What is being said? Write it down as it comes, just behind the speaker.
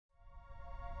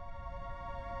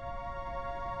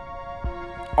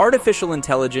Artificial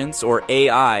intelligence, or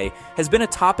AI, has been a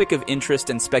topic of interest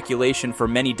and speculation for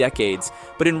many decades,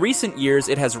 but in recent years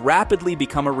it has rapidly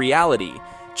become a reality,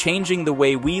 changing the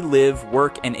way we live,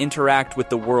 work, and interact with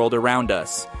the world around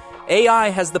us. AI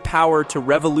has the power to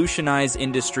revolutionize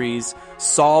industries,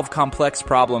 solve complex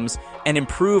problems, and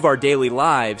improve our daily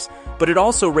lives, but it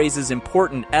also raises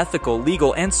important ethical,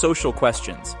 legal, and social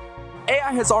questions.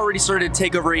 AI has already started to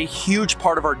take over a huge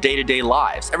part of our day-to-day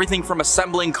lives. Everything from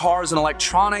assembling cars and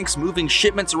electronics, moving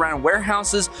shipments around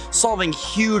warehouses, solving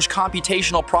huge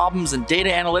computational problems and data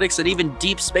analytics, and even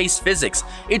deep space physics.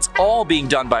 It's all being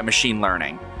done by machine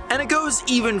learning. And it goes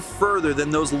even further than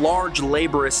those large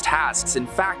laborious tasks in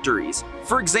factories.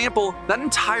 For example, that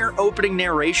entire opening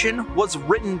narration was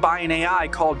written by an AI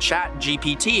called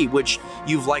ChatGPT, which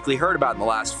you've likely heard about in the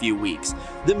last few weeks.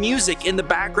 The music in the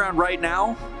background right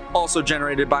now, also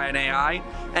generated by an AI,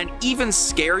 and even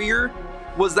scarier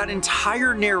was that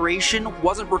entire narration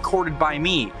wasn't recorded by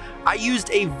me. I used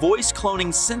a voice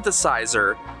cloning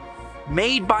synthesizer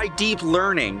made by deep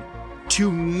learning to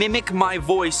mimic my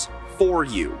voice for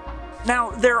you. Now,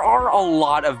 there are a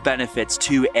lot of benefits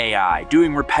to AI,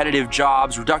 doing repetitive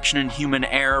jobs, reduction in human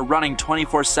error, running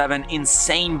 24/7,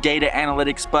 insane data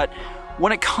analytics, but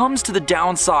when it comes to the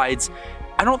downsides,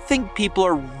 I don't think people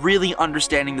are really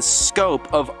understanding the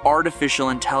scope of artificial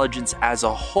intelligence as a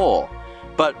whole.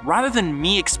 But rather than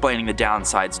me explaining the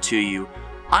downsides to you,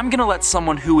 I'm gonna let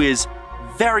someone who is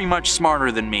very much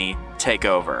smarter than me take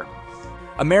over.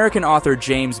 American author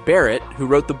James Barrett, who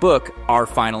wrote the book Our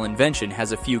Final Invention,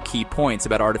 has a few key points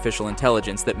about artificial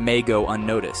intelligence that may go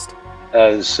unnoticed.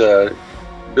 As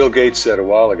Bill Gates said a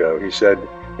while ago, he said,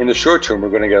 in the short term, we're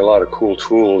going to get a lot of cool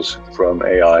tools from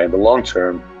AI. In the long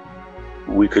term,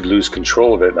 we could lose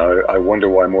control of it. Now, I wonder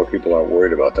why more people aren't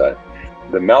worried about that.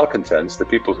 The malcontents, the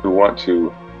people who want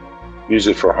to use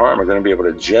it for harm, are going to be able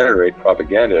to generate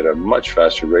propaganda at a much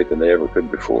faster rate than they ever could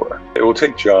before. It will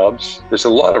take jobs. There's a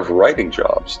lot of writing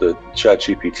jobs that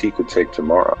ChatGPT could take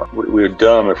tomorrow. We're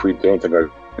dumb if we don't think our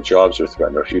jobs are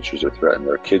threatened, our futures are threatened,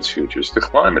 our kids' futures. The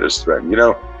climate is threatened. You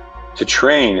know, to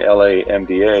train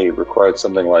LAMDA required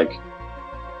something like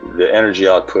the energy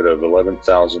output of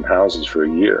 11,000 houses for a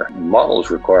year. Models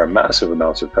require massive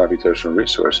amounts of computational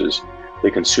resources.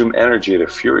 They consume energy at a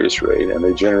furious rate, and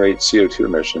they generate CO2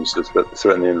 emissions that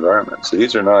threaten the environment. So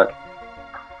these are not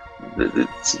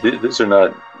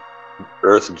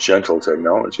Earth-gentle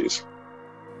technologies.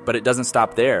 But it doesn't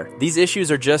stop there. These issues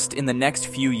are just in the next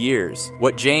few years.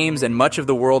 What James and much of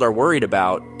the world are worried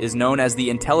about is known as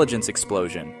the intelligence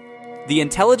explosion. The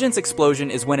intelligence explosion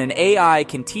is when an AI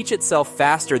can teach itself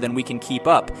faster than we can keep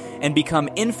up and become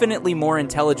infinitely more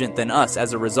intelligent than us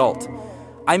as a result.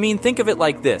 I mean, think of it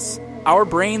like this. Our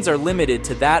brains are limited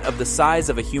to that of the size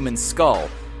of a human skull,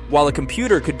 while a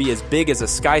computer could be as big as a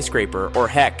skyscraper, or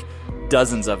heck,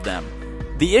 dozens of them.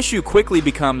 The issue quickly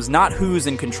becomes not who's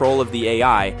in control of the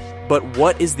AI, but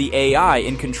what is the AI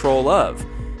in control of?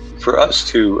 For us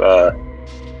to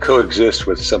coexist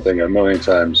with something a million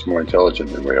times more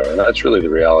intelligent than we are, and that's really the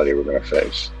reality we're going to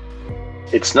face.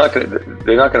 They're not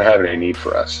going to have any need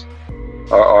for us.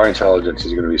 Our intelligence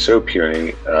is going to be so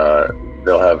puny,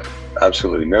 they'll have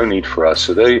absolutely no need for us.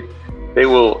 So they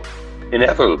will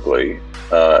inevitably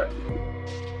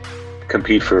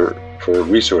compete for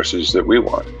resources that we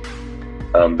want.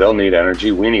 They'll need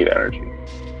energy, we need energy.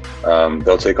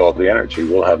 They'll take all the energy,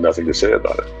 we'll have nothing to say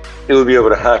about it. It will be able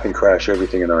to hack and crash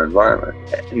everything in our environment,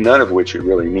 none of which it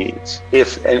really needs.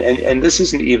 And this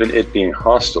isn't even it being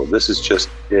hostile, this is just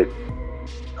it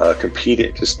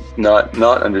competing, just not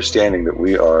understanding that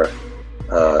we are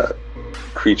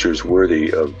creatures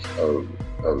worthy of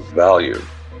value.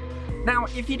 Now,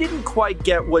 if you didn't quite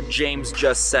get what James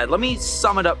just said, let me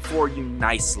sum it up for you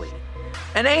nicely.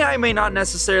 An AI may not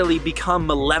necessarily become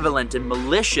malevolent and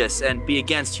malicious and be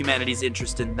against humanity's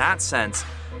interest in that sense,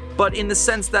 but in the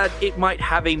sense that it might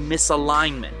have a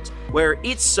misalignment, where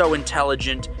it's so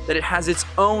intelligent that it has its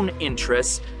own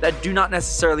interests that do not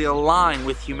necessarily align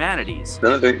with humanity's.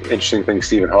 Another interesting thing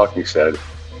Stephen Hawking said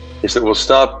is that we'll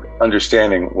stop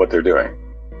understanding what they're doing.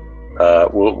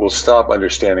 We'll stop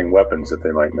understanding weapons that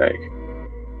they might make.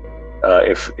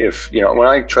 If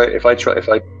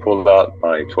I pulled out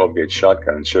my 12-gauge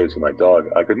shotgun and showed it to my dog,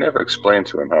 I could never explain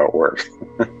to him how it worked.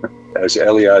 As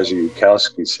Eliezer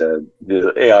Yudkowsky said,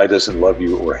 the AI doesn't love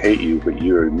you or hate you, but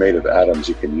you're made of atoms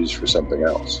you can use for something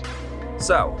else.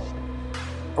 So,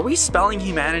 are we spelling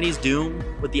humanity's doom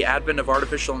with the advent of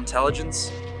artificial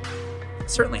intelligence? I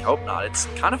certainly hope not. It's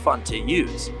kind of fun to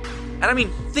use. And I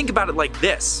mean, think about it like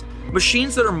this.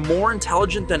 Machines that are more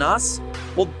intelligent than us,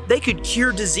 well, they could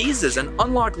cure diseases and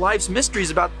unlock life's mysteries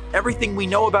about everything we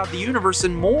know about the universe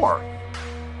and more.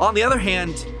 On the other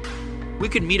hand, we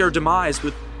could meet our demise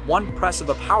with one press of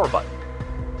a power button.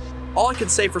 All I can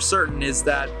say for certain is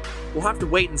that we'll have to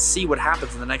wait and see what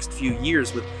happens in the next few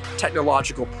years with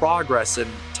technological progress and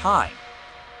time.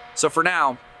 So for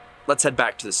now, let's head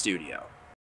back to the studio.